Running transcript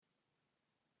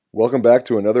Welcome back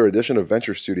to another edition of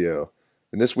Venture Studio.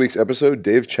 In this week's episode,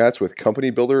 Dave chats with company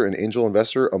builder and angel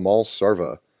investor Amal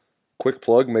Sarva. Quick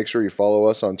plug, make sure you follow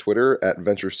us on Twitter at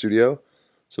Venture Studio,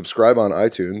 subscribe on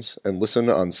iTunes, and listen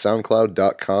on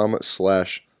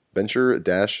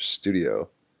soundcloud.com/venture-studio.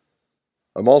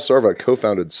 Amal Sarva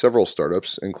co-founded several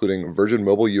startups, including Virgin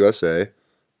Mobile USA,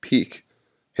 Peak,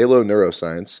 Halo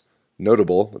Neuroscience,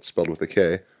 Notable, that's spelled with a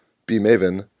K,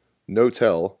 BMaven,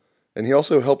 Notel, and he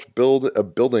also helped build a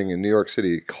building in New York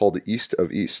City called East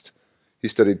of East. He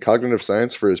studied cognitive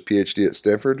science for his PhD at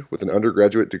Stanford with an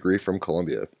undergraduate degree from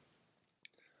Columbia.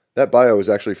 That bio is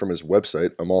actually from his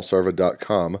website,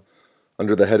 amalsarva.com,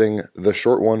 under the heading The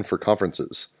Short One for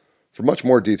Conferences. For much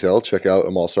more detail, check out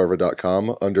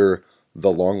amalsarva.com under The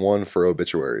Long One for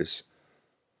Obituaries.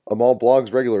 Amal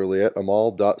blogs regularly at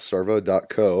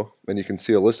amal.sarva.co, and you can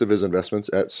see a list of his investments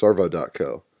at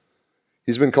sarva.co.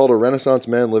 He's been called a Renaissance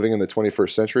man living in the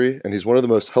 21st century, and he's one of the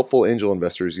most helpful angel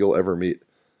investors you'll ever meet.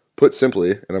 Put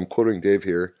simply, and I'm quoting Dave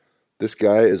here, this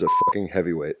guy is a fucking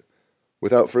heavyweight.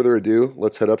 Without further ado,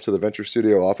 let's head up to the Venture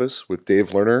Studio office with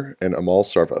Dave Lerner and Amal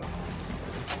Sarva.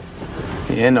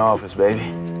 In the office,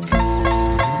 baby.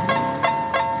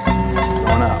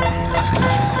 Going up.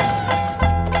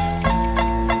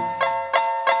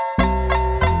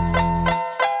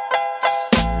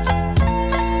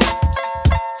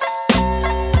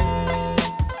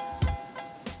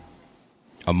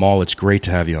 Amal, it's great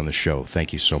to have you on the show.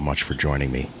 Thank you so much for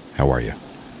joining me. How are you?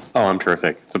 Oh, I'm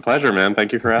terrific. It's a pleasure, man.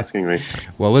 Thank you for asking me.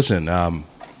 Well, listen,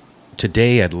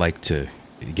 today I'd like to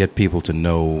get people to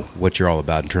know what you're all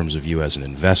about in terms of you as an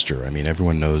investor. I mean,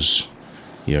 everyone knows,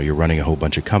 you're running a whole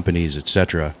bunch of companies,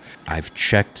 etc. I've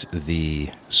checked the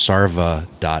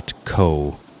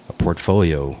sarva.co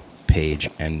portfolio page,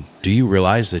 and do you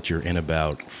realize that you're in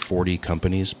about 40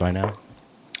 companies by now?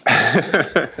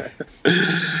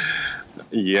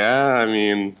 Yeah, I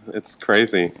mean, it's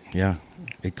crazy. Yeah,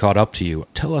 it caught up to you.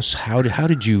 Tell us, how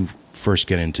did you first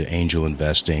get into angel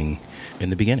investing in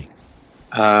the beginning?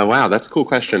 Wow, that's a cool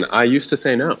question. I used to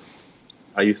say no.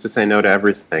 I used to say no to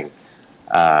everything.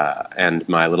 And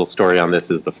my little story on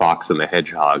this is the fox and the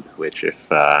hedgehog, which if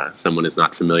someone is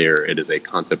not familiar, it is a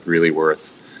concept really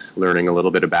worth learning a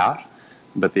little bit about.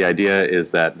 But the idea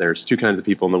is that there's two kinds of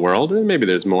people in the world, and maybe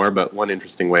there's more, but one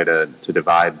interesting way to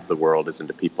divide the world is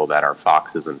into people that are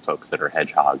foxes and folks that are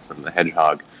hedgehogs. And the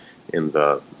hedgehog, in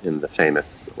the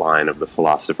famous line of the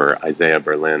philosopher Isaiah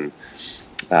Berlin,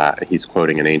 he's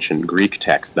quoting an ancient Greek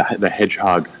text, the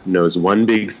hedgehog knows one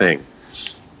big thing,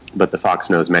 but the fox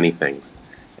knows many things.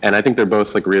 And I think they're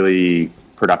both like really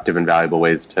productive and valuable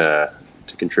ways to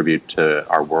contribute to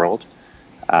our world.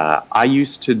 I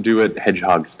used to do it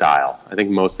hedgehog style. I think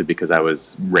mostly because I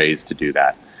was raised to do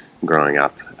that growing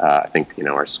up. I think,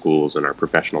 our schools and our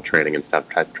professional training and stuff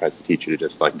tries to teach you to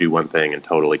just like do one thing and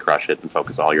totally crush it and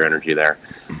focus all your energy there.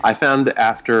 I found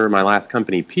after my last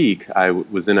company, Peak, I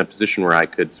was in a position where I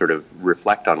could sort of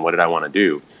reflect on what did I want to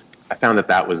do. I found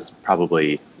that was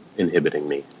probably inhibiting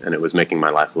me, and it was making my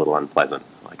life a little unpleasant.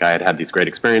 Like I had these great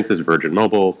experiences, Virgin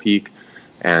Mobile, Peak,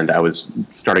 and I was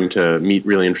starting to meet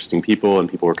really interesting people, and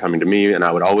people were coming to me, and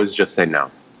I would always just say no.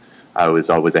 I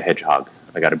was always a hedgehog.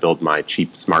 I got to build my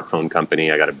cheap smartphone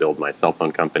company. I got to build my cell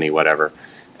phone company, whatever.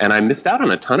 And I missed out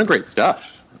on a ton of great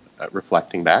stuff,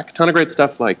 reflecting back. A ton of great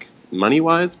stuff like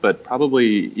money-wise, but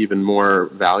probably even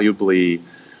more valuably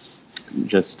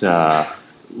just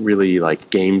really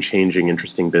like game-changing,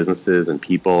 interesting businesses and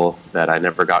people that I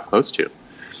never got close to.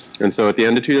 And so at the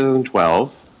end of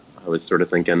 2012, I was sort of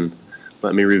thinking,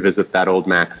 let me revisit that old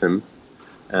maxim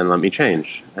and let me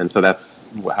change. And so that's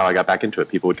how I got back into it.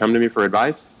 People would come to me for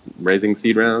advice, raising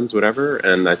seed rounds, whatever,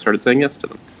 and I started saying yes to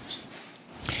them.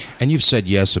 And you've said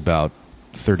yes about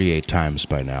 38 times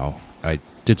by now. I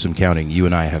did some counting. You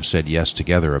and I have said yes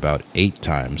together about 8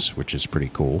 times, which is pretty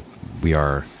cool.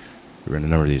 We're in a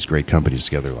number of these great companies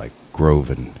together like Grove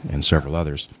and several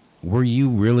others. Were you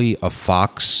really a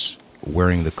fox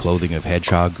wearing the clothing of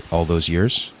hedgehog all those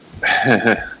years?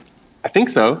 I think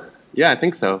so. Yeah, I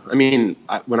think so. I mean,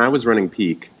 when I was running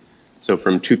Peak, so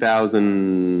from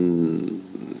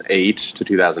 2008 to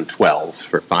 2012,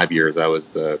 for 5 years, I was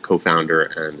the co-founder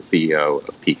and the CEO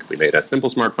of Peak. We made a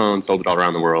simple smartphone, sold it all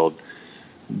around the world,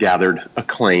 gathered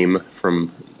acclaim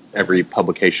from every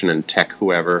publication and tech,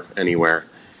 whoever, anywhere.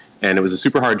 And it was a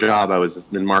super hard job. I was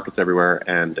in markets everywhere,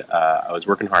 and I was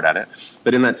working hard at it.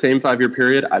 But in that same 5-year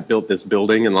period, I built this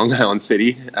building in Long Island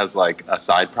City as like a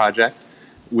side project,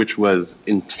 which was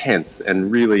intense and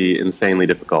really insanely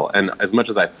difficult. And as much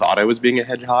as I thought I was being a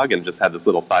hedgehog and just had this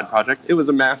little side project, it was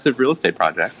a massive real estate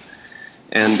project.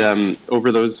 And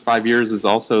over those 5 years is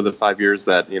also the 5 years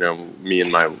that, me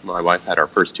and my wife had our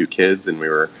first 2 kids, and we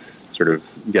were sort of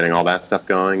getting all that stuff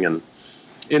going. And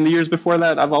in the years before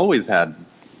that, I've always had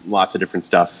lots of different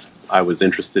stuff I was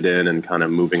interested in and kind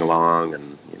of moving along,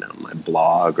 and, my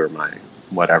blog or my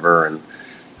whatever. And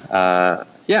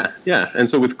yeah. And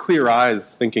so with clear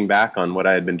eyes, thinking back on what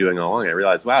I had been doing all along, I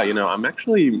realized, wow, I'm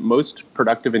actually most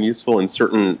productive and useful in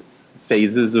certain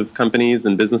phases of companies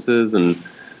and businesses and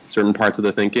certain parts of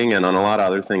the thinking, and on a lot of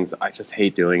other things, I just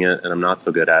hate doing it, and I'm not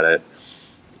so good at it.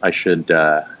 I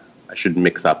should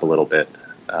mix up a little bit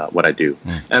what I do.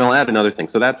 And I'll add another thing.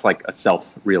 So that's like a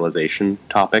self-realization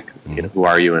topic. Who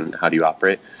are you and how do you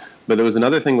operate? But there was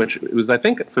another thing which was, I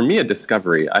think, for me, a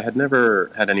discovery. I had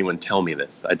never had anyone tell me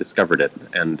this. I discovered it,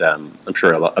 and I'm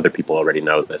sure other people already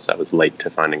know this. I was late to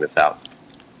finding this out.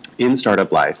 In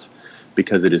startup life,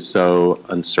 because it is so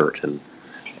uncertain,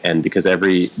 and because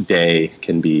every day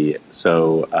can be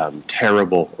so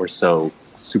terrible or so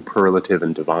superlative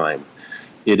and divine,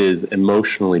 it is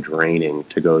emotionally draining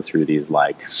to go through these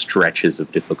like stretches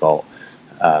of difficult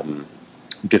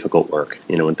work.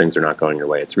 When things are not going your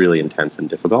way, it's really intense and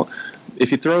difficult.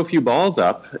 If you throw a few balls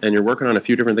up and you're working on a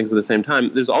few different things at the same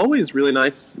time, there's always really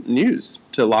nice news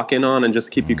to lock in on and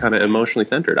just keep you kind of emotionally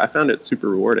centered. I found it super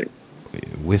rewarding.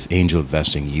 With angel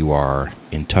investing, you are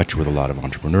in touch with a lot of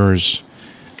entrepreneurs.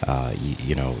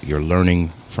 You're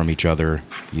learning from each other.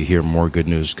 You hear more good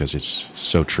news because it's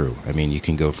so true. I mean, you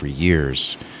can go for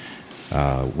years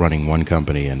running one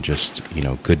company and just,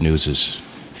 good news is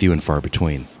few and far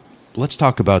between. Let's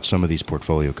talk about some of these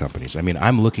portfolio companies. I mean,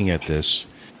 I'm looking at this.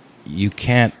 You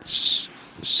can't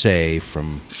say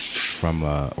from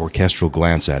an orchestral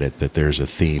glance at it that there's a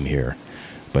theme here,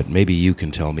 but maybe you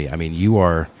can tell me. I mean, you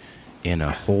are in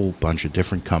a whole bunch of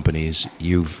different companies.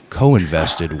 You've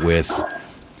co-invested with,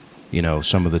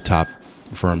 some of the top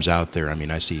firms out there. I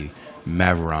mean, I see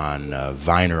Maveron,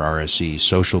 Viner RSE,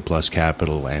 Social Plus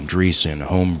Capital, Andreessen,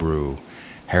 Homebrew,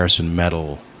 Harrison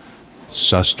Metal,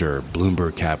 Suster,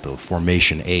 Bloomberg Capital,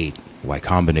 Formation 8, Y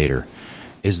Combinator.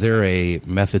 Is there a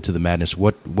method to the madness?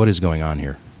 What is going on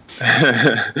here?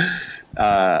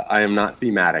 I am not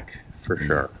thematic, for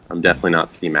sure. I'm definitely not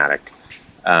thematic.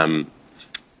 Well,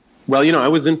 I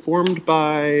was informed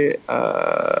by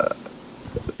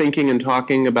thinking and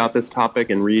talking about this topic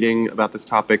and reading about this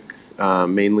topic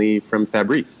mainly from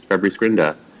Fabrice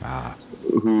Grinda,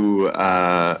 who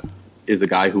is a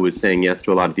guy who was saying yes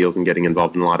to a lot of deals and getting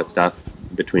involved in a lot of stuff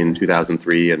between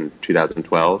 2003 and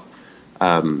 2012,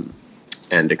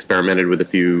 and experimented with a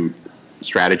few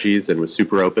strategies and was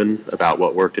super open about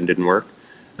what worked and didn't work.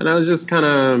 And I was just kind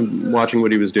of watching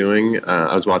what he was doing.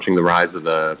 I was watching the rise of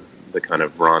the kind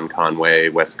of Ron Conway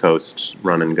West Coast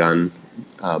run and gun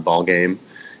ball game,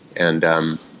 and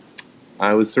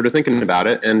I was sort of thinking about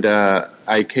it, and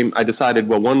I decided,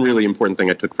 well, one really important thing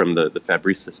I took from the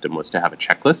Fabrice system was to have a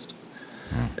checklist.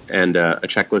 And a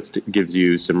checklist gives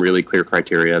you some really clear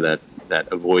criteria that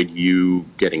avoid you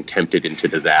getting tempted into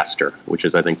disaster, which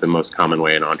is, I think, the most common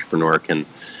way an entrepreneur can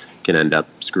end up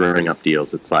screwing up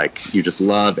deals. It's like you just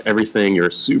love everything. You're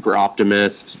a super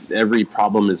optimist. Every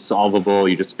problem is solvable.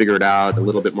 You just figure it out. A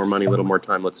little bit more money, a little more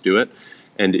time. Let's do it.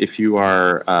 And if you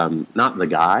are not the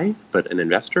guy, but an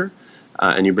investor,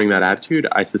 and you bring that attitude,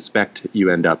 I suspect you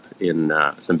end up in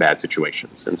some bad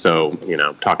situations. And so,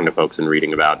 talking to folks and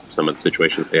reading about some of the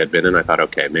situations they had been in, I thought,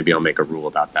 okay, maybe I'll make a rule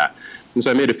about that. And so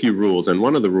I made a few rules, and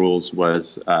one of the rules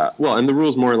was, and the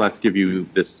rules more or less give you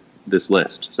this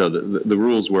list. So the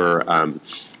rules were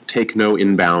take no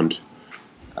inbound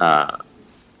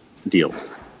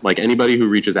deals. Like anybody who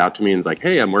reaches out to me and is like,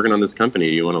 hey, I'm working on this company,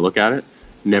 you want to look at it?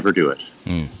 Never do it.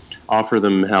 Offer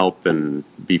them help and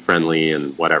be friendly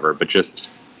and whatever, but just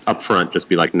up front, just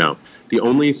be like, no. The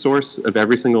only source of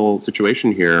every single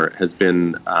situation here has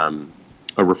been a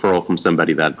referral from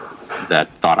somebody that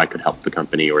thought I could help the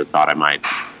company or thought I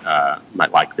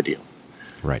might like the deal.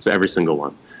 Right. So every single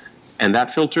one. And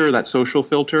that filter, that social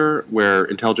filter, where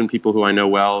intelligent people who I know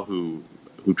well, who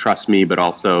trust me but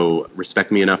also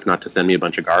respect me enough not to send me a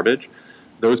bunch of garbage,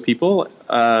 those people,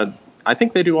 I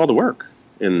think they do all the work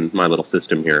in my little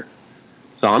system here.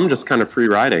 So I'm just kind of free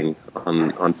riding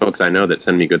on folks I know that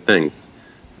send me good things.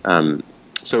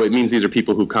 So it means these are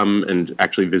people who come and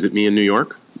actually visit me in New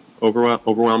York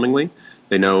overwhelmingly.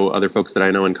 They know other folks that I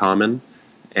know in common,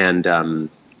 and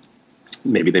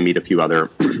maybe they meet a few other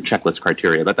checklist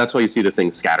criteria. But that's why you see the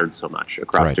thing scattered so much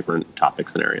across different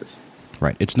topics and areas.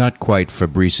 Right. It's not quite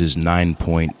Fabrice's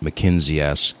 9-point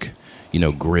McKinsey-esque,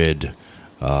 grid.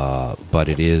 But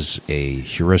it is a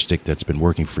heuristic that's been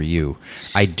working for you.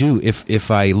 I do, if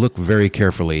I look very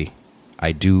carefully,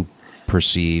 I do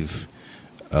perceive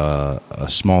a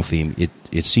small theme.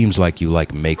 It seems like you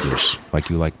like makers, like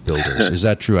you like builders. Is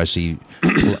that true? I see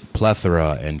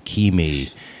Plethora and Kimi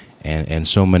and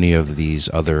so many of these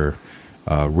other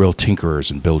real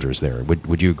tinkerers and builders there.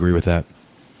 Would you agree with that?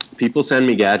 People send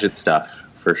me gadget stuff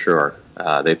for sure.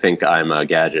 They think I'm a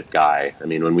gadget guy. I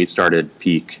mean, when we started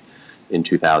Peak in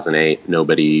 2008,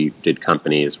 nobody did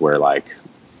companies where like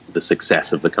the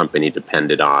success of the company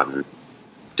depended on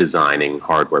designing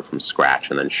hardware from scratch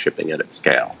and then shipping it at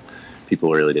scale.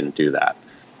 People really didn't do that,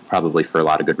 probably for a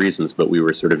lot of good reasons, but we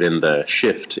were sort of in the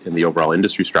shift in the overall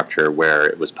industry structure where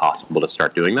it was possible to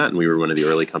start doing that, and we were one of the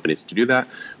early companies to do that.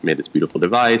 We made this beautiful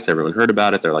device. Everyone heard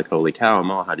about it. They're like, holy cow,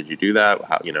 Amal, how did you do that?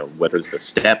 How, what are the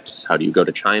steps? How do you go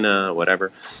to China?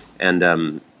 Whatever.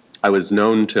 And I was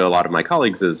known to a lot of my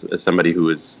colleagues as somebody who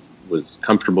was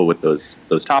comfortable with those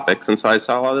topics, and so I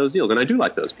saw a lot of those deals, and I do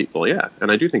like those people, yeah,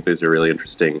 and I do think those are really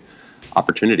interesting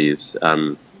opportunities.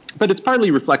 But it's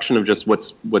partly reflection of just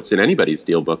what's in anybody's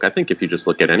deal book. I think if you just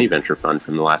look at any venture fund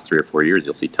from the last 3 or 4 years,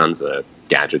 you'll see tons of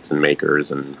gadgets and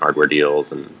makers and hardware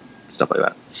deals and stuff like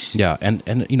that. Yeah, and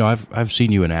I've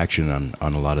seen you in action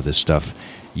on a lot of this stuff.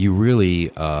 You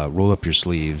really roll up your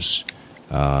sleeves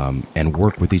and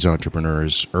work with these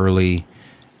entrepreneurs early.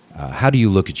 How do you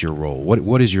look at your role?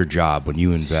 What is your job when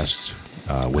you invest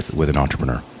with an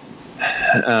entrepreneur?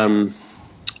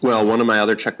 Well, one of my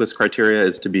other checklist criteria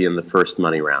is to be in the first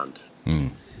money round.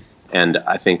 And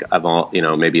I think I've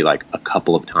maybe like a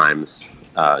couple of times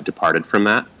departed from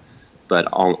that, but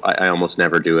I almost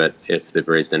never do it if they've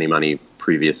raised any money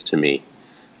previous to me.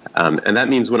 And that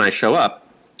means when I show up,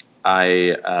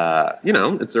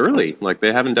 it's early. Like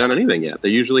they haven't done anything yet. They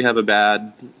usually have a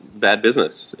bad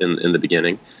business in the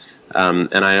beginning.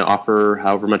 And I offer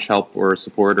however much help or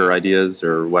support or ideas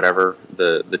or whatever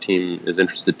the team is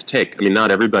interested to take. I mean,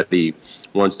 not everybody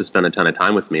wants to spend a ton of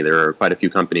time with me. There are quite a few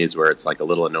companies where it's like a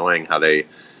little annoying how they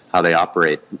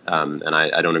operate. And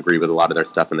I don't agree with a lot of their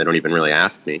stuff, and they don't even really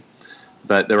ask me.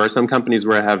 But there are some companies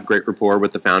where I have great rapport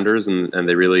with the founders, and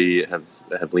they really have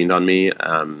leaned on me.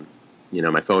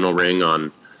 My phone will ring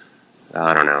on,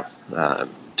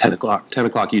 10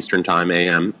 o'clock Eastern time,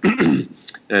 a.m.,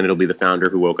 and it'll be the founder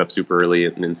who woke up super early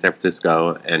in San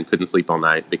Francisco and couldn't sleep all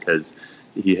night because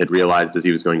he had realized as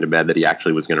he was going to bed that he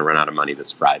actually was going to run out of money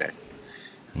this Friday.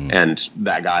 And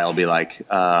that guy will be like,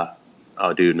 oh,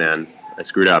 dude, man, I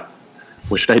screwed up.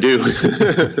 What should I do?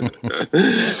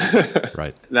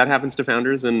 Right. That happens to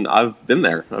founders, and I've been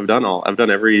there. I've done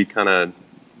every kind of,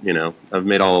 I've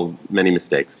made many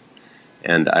mistakes.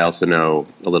 And I also know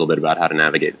a little bit about how to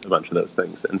navigate a bunch of those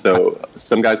things. And so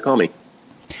some guys call me.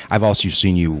 I've also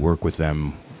seen you work with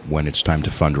them when it's time to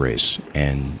fundraise,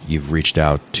 and you've reached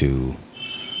out to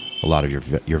a lot of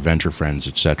your venture friends,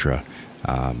 etc.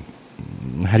 How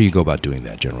do you go about doing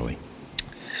that generally?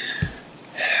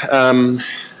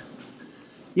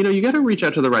 You got to reach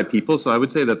out to the right people. So I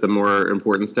would say that the more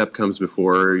important step comes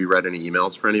before you write any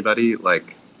emails for anybody.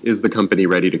 Like, is the company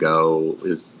ready to go?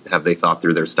 Have they thought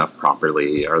through their stuff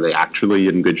properly? Are they actually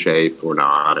in good shape or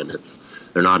not? And if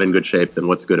they're not in good shape, then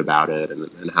what's good about it?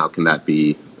 And how can that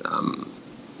be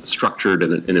structured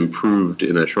and improved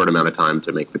in a short amount of time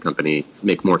to make the company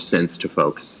make more sense to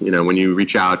folks? When you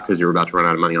reach out because you're about to run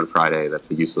out of money on Friday,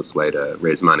 that's a useless way to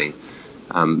raise money.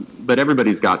 But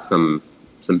everybody's got some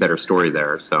better story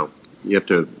there. So you have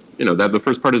to, that the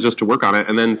first part is just to work on it.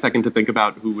 And then second, to think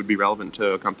about who would be relevant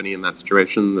to a company in that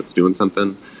situation that's doing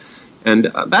something.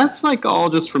 And that's like all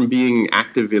just from being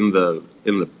active in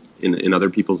other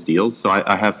people's deals. So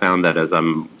I have found that as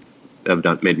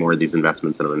I've made more of these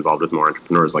investments and I'm involved with more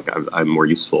entrepreneurs, like I'm more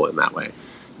useful in that way.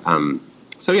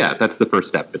 So yeah, that's the first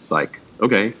step. It's like,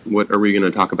 okay, what are we going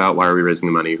to talk about? Why are we raising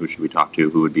the money? Who should we talk to?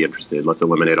 Who would be interested? Let's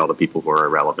eliminate all the people who are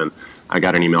irrelevant. I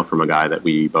got an email from a guy that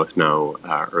we both know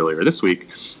earlier this week.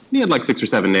 He had like 6 or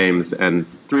 7 names, and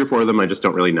 3 or 4 of them I just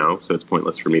don't really know, so it's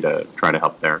pointless for me to try to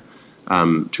help there.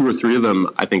 2 or 3 of them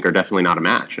I think are definitely not a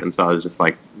match, and so I was just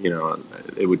like,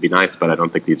 it would be nice, but I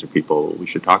don't think these are people we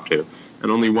should talk to.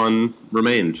 And only 1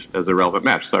 remained as a relevant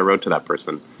match, so I wrote to that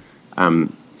person.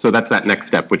 So that's that next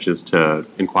step, which is to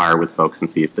inquire with folks and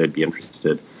see if they'd be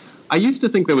interested. I used to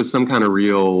think there was some kind of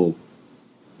real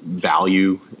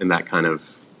value in that kind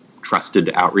of trusted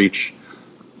outreach.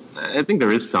 I think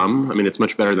there is some. I mean, it's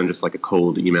much better than just like a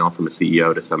cold email from a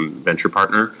CEO to some venture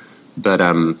partner. But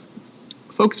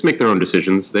folks make their own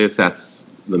decisions. They assess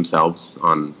themselves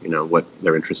on what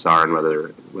their interests are and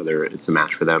whether it's a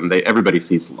match for them. Everybody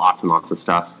sees lots and lots of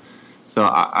stuff. So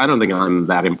I don't think I'm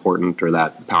that important or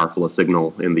that powerful a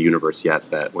signal in the universe yet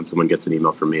that when someone gets an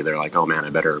email from me, they're like, oh man, I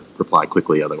better reply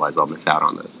quickly, otherwise I'll miss out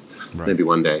on this. Right. Maybe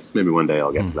one day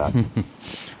I'll get to that.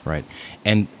 Right.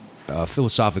 And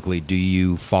philosophically, do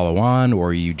you follow on, or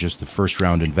are you just the first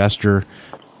round investor?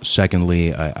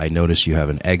 Secondly, I notice you have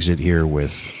an exit here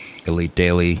with Elite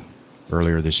Daily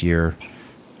earlier this year.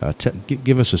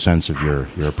 Give us a sense of your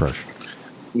approach.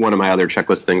 One of my other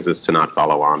checklist things is to not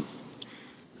follow on.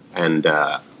 And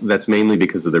that's mainly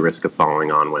because of the risk of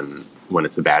following on when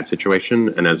it's a bad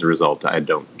situation. And as a result, I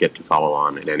don't get to follow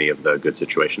on in any of the good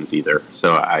situations either.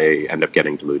 So I end up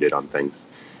getting diluted on things,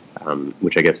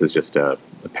 which I guess is just a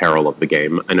peril of the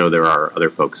game. I know there are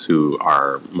other folks who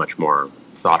are much more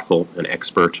thoughtful and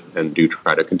expert and do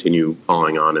try to continue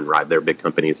following on and ride their big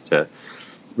companies to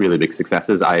really big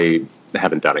successes. I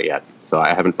haven't done it yet. So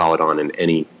I haven't followed on in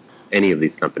any of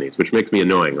these companies, which makes me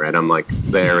annoying, right? I'm like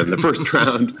there in the first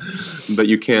round, but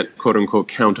you can't quote unquote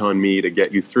count on me to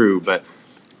get you through. But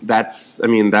founders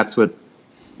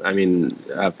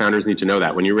need to know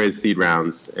that when you raise seed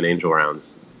rounds and angel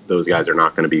rounds, those guys are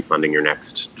not going to be funding your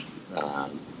next,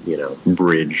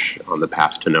 bridge on the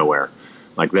path to nowhere.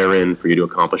 Like they're in for you to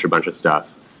accomplish a bunch of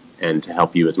stuff and to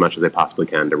help you as much as they possibly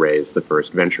can to raise the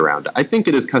first venture round. I think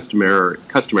it is customary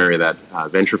that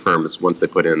venture firms, once they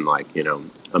put in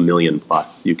 $1 million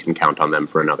plus, you can count on them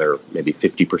for another maybe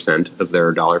 50% of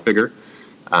their dollar figure.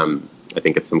 I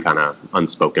think it's some kind of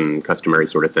unspoken customary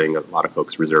sort of thing. A lot of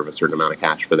folks reserve a certain amount of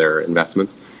cash for their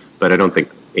investments, but I don't think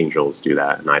angels do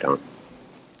that, and I don't.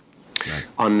 Right.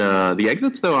 On the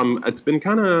exits, though, it's been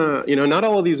kind of, not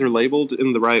all of these are labeled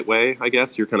in the right way, I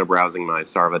guess. You're kind of browsing my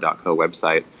sarva.co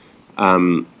website.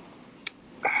 How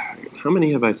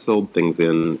many have I sold things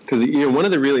in? Because, one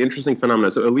of the really interesting phenomena,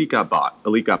 so Elite got bought.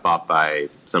 Elite got bought by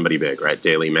somebody big, right?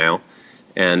 Daily Mail.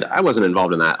 And I wasn't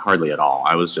involved in that hardly at all.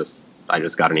 I just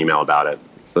got an email about it.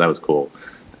 So that was cool.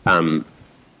 There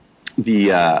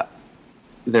are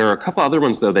a couple other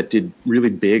ones, though, that did really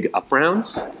big up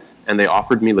rounds. And they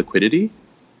offered me liquidity.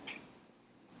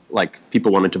 Like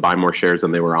people wanted to buy more shares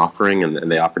than they were offering, and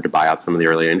they offered to buy out some of the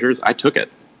early angels. I took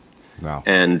it. Wow.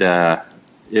 And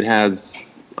it has,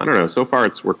 I don't know, so far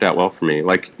it's worked out well for me.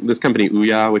 Like this company,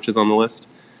 Ouya, which is on the list.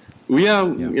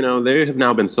 Ouya, they have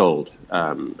now been sold.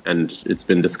 And it's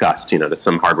been discussed, to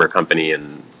some hardware company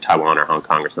in Taiwan or Hong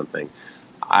Kong or something.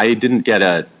 I didn't get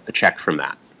a check from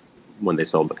that when they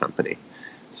sold the company.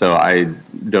 So I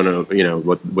don't know,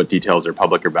 what details are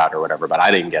public about or whatever, but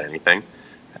I didn't get anything.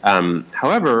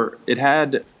 However, it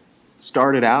had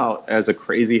started out as a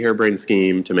crazy harebrained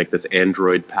scheme to make this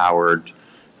Android-powered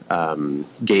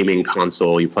gaming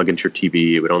console. You plug into your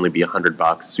TV, it would only be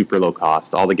 $100, super low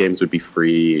cost. All the games would be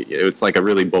free. It's like a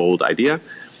really bold idea.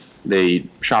 They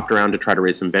shopped around to try to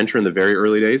raise some venture in the very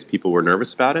early days. People were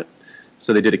nervous about it.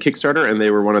 So they did a Kickstarter, and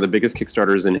they were one of the biggest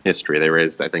Kickstarters in history. They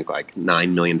raised, I think, like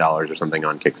 $9 million or something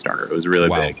on Kickstarter. It was really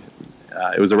big.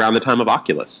 It was around the time of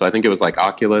Oculus. So I think it was like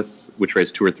Oculus, which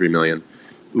raised 2 or 3 million.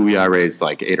 Ouya raised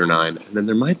like 8 or 9. And then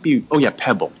there might be,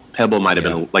 Pebble. Pebble might have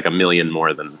been like $1 million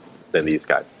more than these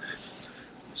guys.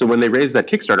 So when they raised that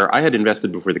Kickstarter, I had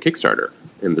invested before the Kickstarter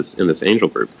in this angel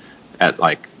group at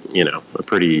like, a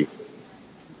pretty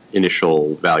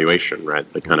initial valuation, right?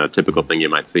 The kind of typical thing you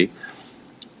might see.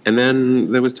 And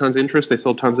then there was tons of interest. They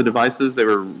sold tons of devices. They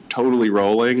were totally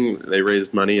rolling. They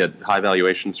raised money at high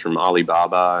valuations from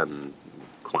Alibaba and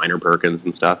Kleiner Perkins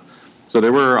and stuff. So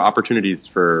there were opportunities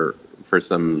for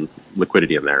some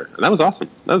liquidity in there. And that was awesome.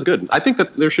 That was good. I think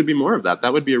that there should be more of that.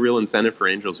 That would be a real incentive for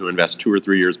angels who invest 2 or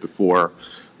 3 years before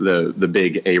the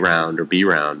big A round or B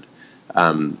round.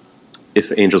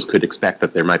 If angels could expect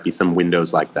that there might be some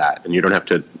windows like that, and you don't have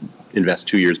to invest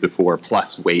 2 years before,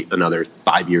 plus wait another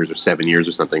 5 years or 7 years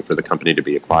or something for the company to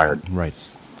be acquired. Right.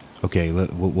 Okay,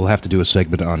 we'll have to do a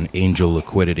segment on angel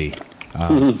liquidity.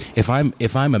 If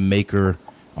I'm a maker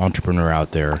entrepreneur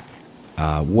out there,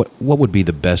 what would be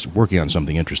the best, working on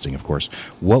something interesting, of course,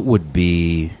 what would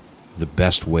be the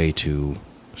best way to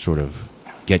sort of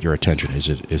get your attention? Is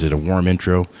it a warm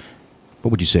intro?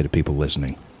 What would you say to people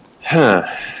listening?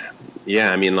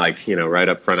 Yeah, right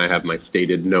up front, I have my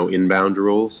stated no inbound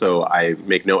rule. So I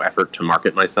make no effort to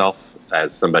market myself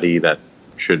as somebody that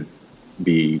should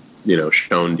be,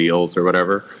 shown deals or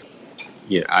whatever.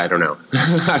 Yeah, I don't know.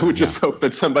 I would just hope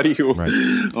that somebody who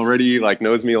already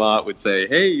knows me a lot would say,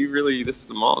 hey, this is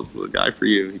the guy for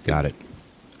you. Got it.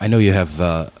 I know you have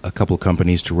a couple of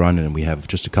companies to run, and we have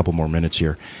just a couple more minutes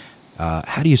here.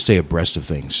 How do you stay abreast of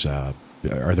things? Are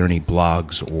there any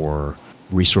blogs or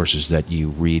resources that you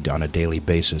read on a daily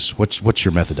basis? What's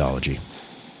your methodology?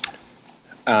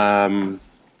 I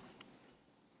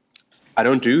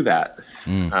don't do that.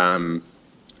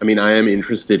 I am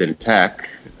interested in tech,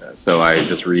 so I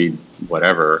just read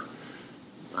whatever.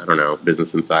 I don't know,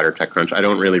 Business Insider, TechCrunch. I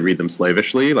don't really read them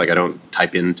slavishly. I don't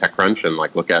type in TechCrunch and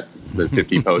look at the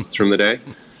 50 posts from the day.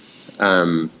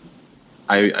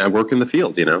 I work in the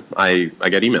field, I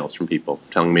get emails from people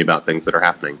telling me about things that are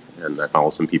happening, and I follow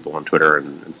some people on Twitter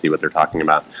and see what they're talking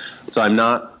about. So I'm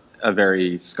not a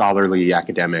very scholarly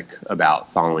academic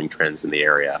about following trends in the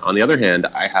area. On the other hand,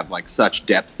 I have like such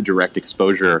depth, direct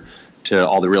exposure to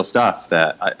all the real stuff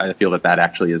that I feel that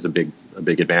actually is a big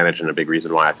advantage and a big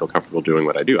reason why I feel comfortable doing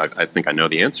what I do. I think I know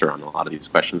the answer on a lot of these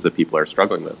questions that people are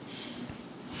struggling with.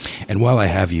 And while I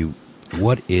have you,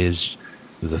 what is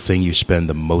the thing you spend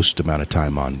the most amount of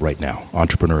time on right now,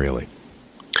 entrepreneurially?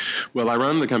 Well, I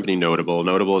run the company Notable.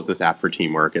 Notable is this app for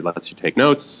teamwork. It lets you take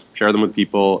notes, share them with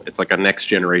people. It's like a next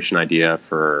generation idea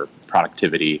for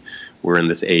productivity. We're in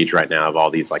this age right now of all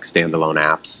these like standalone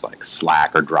apps like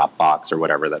Slack or Dropbox or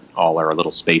whatever that all are a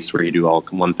little space where you do all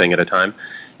one thing at a time.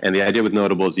 And the idea with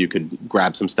Notable is you could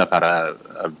grab some stuff out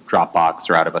of Dropbox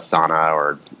or out of Asana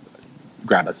or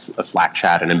grab a Slack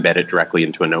chat and embed it directly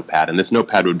into a notepad. And this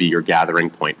notepad would be your gathering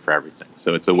point for everything.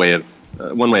 So it's a way of,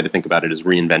 one way to think about it is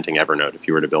reinventing Evernote. If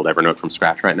you were to build Evernote from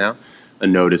scratch right now, a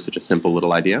note is such a simple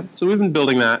little idea. So we've been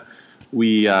building that.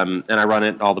 And I run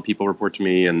it, all the people report to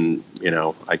me, and,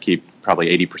 I keep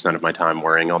probably 80% of my time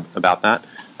worrying about that.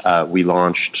 We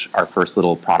launched our first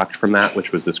little product from that,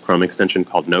 which was this Chrome extension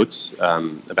called Notes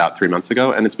about 3 months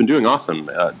ago, and it's been doing awesome.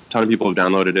 A ton of people have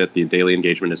downloaded it. The daily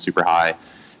engagement is super high.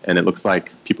 And it looks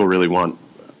like people really want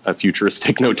a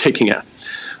futuristic note-taking app.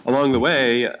 Along the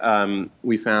way,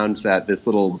 we found that this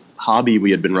little hobby we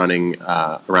had been running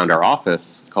around our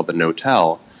office called the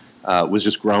Notel was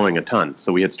just growing a ton.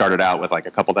 So we had started out with like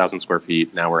a couple thousand square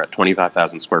feet. Now we're at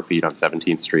 25,000 square feet on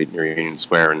 17th Street near Union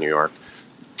Square in New York.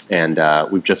 And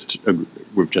we've just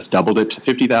doubled it to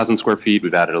 50,000 square feet.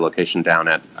 We've added a location down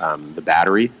at the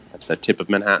Battery at the tip of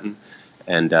Manhattan.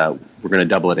 And we're going to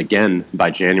double it again by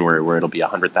January, where it'll be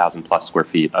 100,000 plus square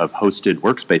feet of hosted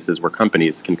workspaces where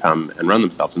companies can come and run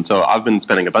themselves. And so I've been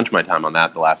spending a bunch of my time on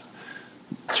that the last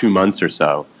 2 months or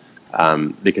so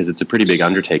because it's a pretty big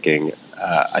undertaking.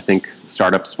 I think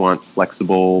startups want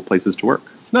flexible places to work.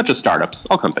 Not just startups,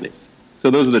 all companies.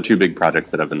 So those are the two big projects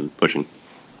that I've been pushing.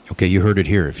 Okay, you heard it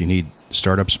here. If you need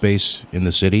startup space in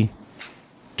the city,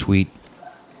 tweet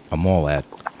Amol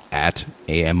at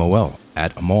AMOL,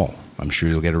 at Amol. I'm sure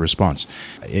you'll get a response.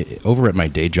 Over at my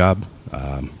day job,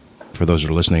 for those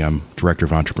that are listening, I'm Director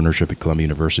of Entrepreneurship at Columbia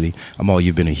University. Amol,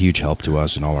 you've been a huge help to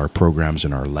us in all our programs,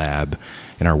 in our lab,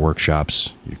 in our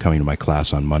workshops. You're coming to my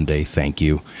class on Monday. Thank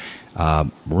you.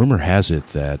 Rumor has it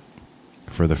that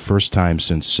for the first time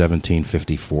since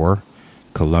 1754,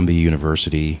 Columbia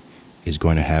University is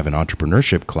going to have an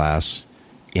entrepreneurship class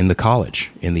in the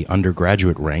college, in the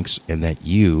undergraduate ranks, and that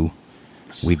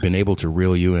we've been able to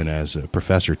reel you in as a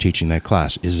professor teaching that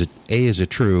class. Is it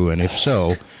true? And if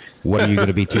so, what are you going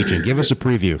to be teaching? Give us a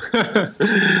preview.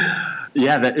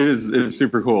 Yeah, that is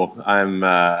super cool. I'm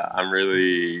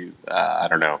really, I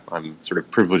don't know, I'm sort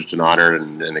of privileged and honored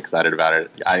and excited about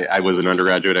it. I was an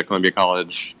undergraduate at Columbia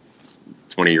College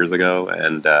 20 years ago,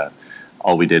 and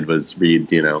all we did was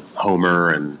read, Homer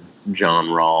and John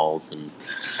Rawls and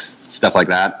stuff like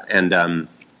that. And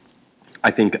I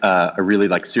think a really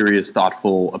serious,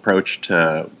 thoughtful approach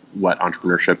to what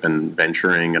entrepreneurship and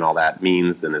venturing and all that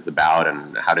means and is about,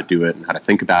 and how to do it and how to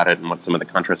think about it and what some of the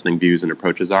contrasting views and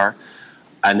approaches are.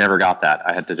 I never got that.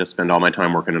 I had to just spend all my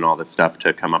time working on all this stuff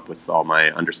to come up with all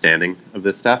my understanding of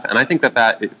this stuff. And I think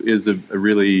that is a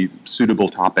really suitable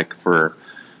topic for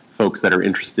folks that are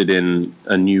interested in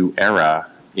a new era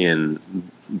in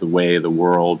the way the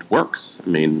world works. I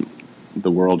mean,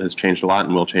 the world has changed a lot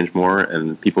and will change more,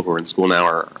 and people who are in school now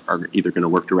are either going to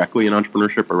work directly in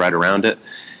entrepreneurship or right around it.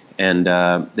 And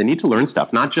they need to learn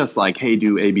stuff, not just hey,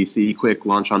 do ABC, quick,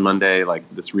 launch on Monday,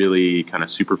 this really kind of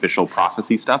superficial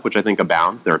processy stuff, which I think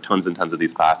abounds. There are tons and tons of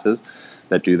these classes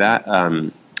that do that.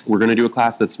 We're going to do a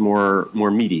class that's more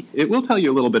meaty. It will tell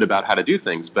you a little bit about how to do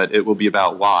things, but it will be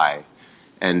about why,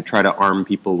 and try to arm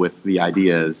people with the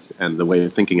ideas and the way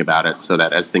of thinking about it, so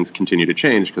that as things continue to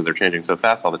change, because they're changing so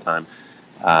fast all the time,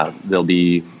 they'll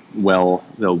be well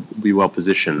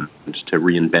positioned to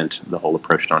reinvent the whole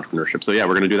approach to entrepreneurship. So yeah,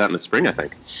 we're going to do that in the spring, I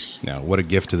think. Now, what a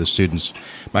gift to the students.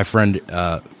 My friend,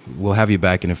 we'll have you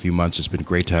back in a few months. It's been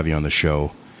great to have you on the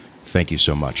show. Thank you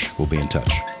so much. We'll be in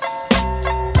touch.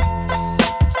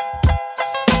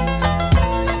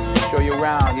 Show you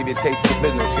around, give you a taste of the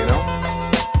business,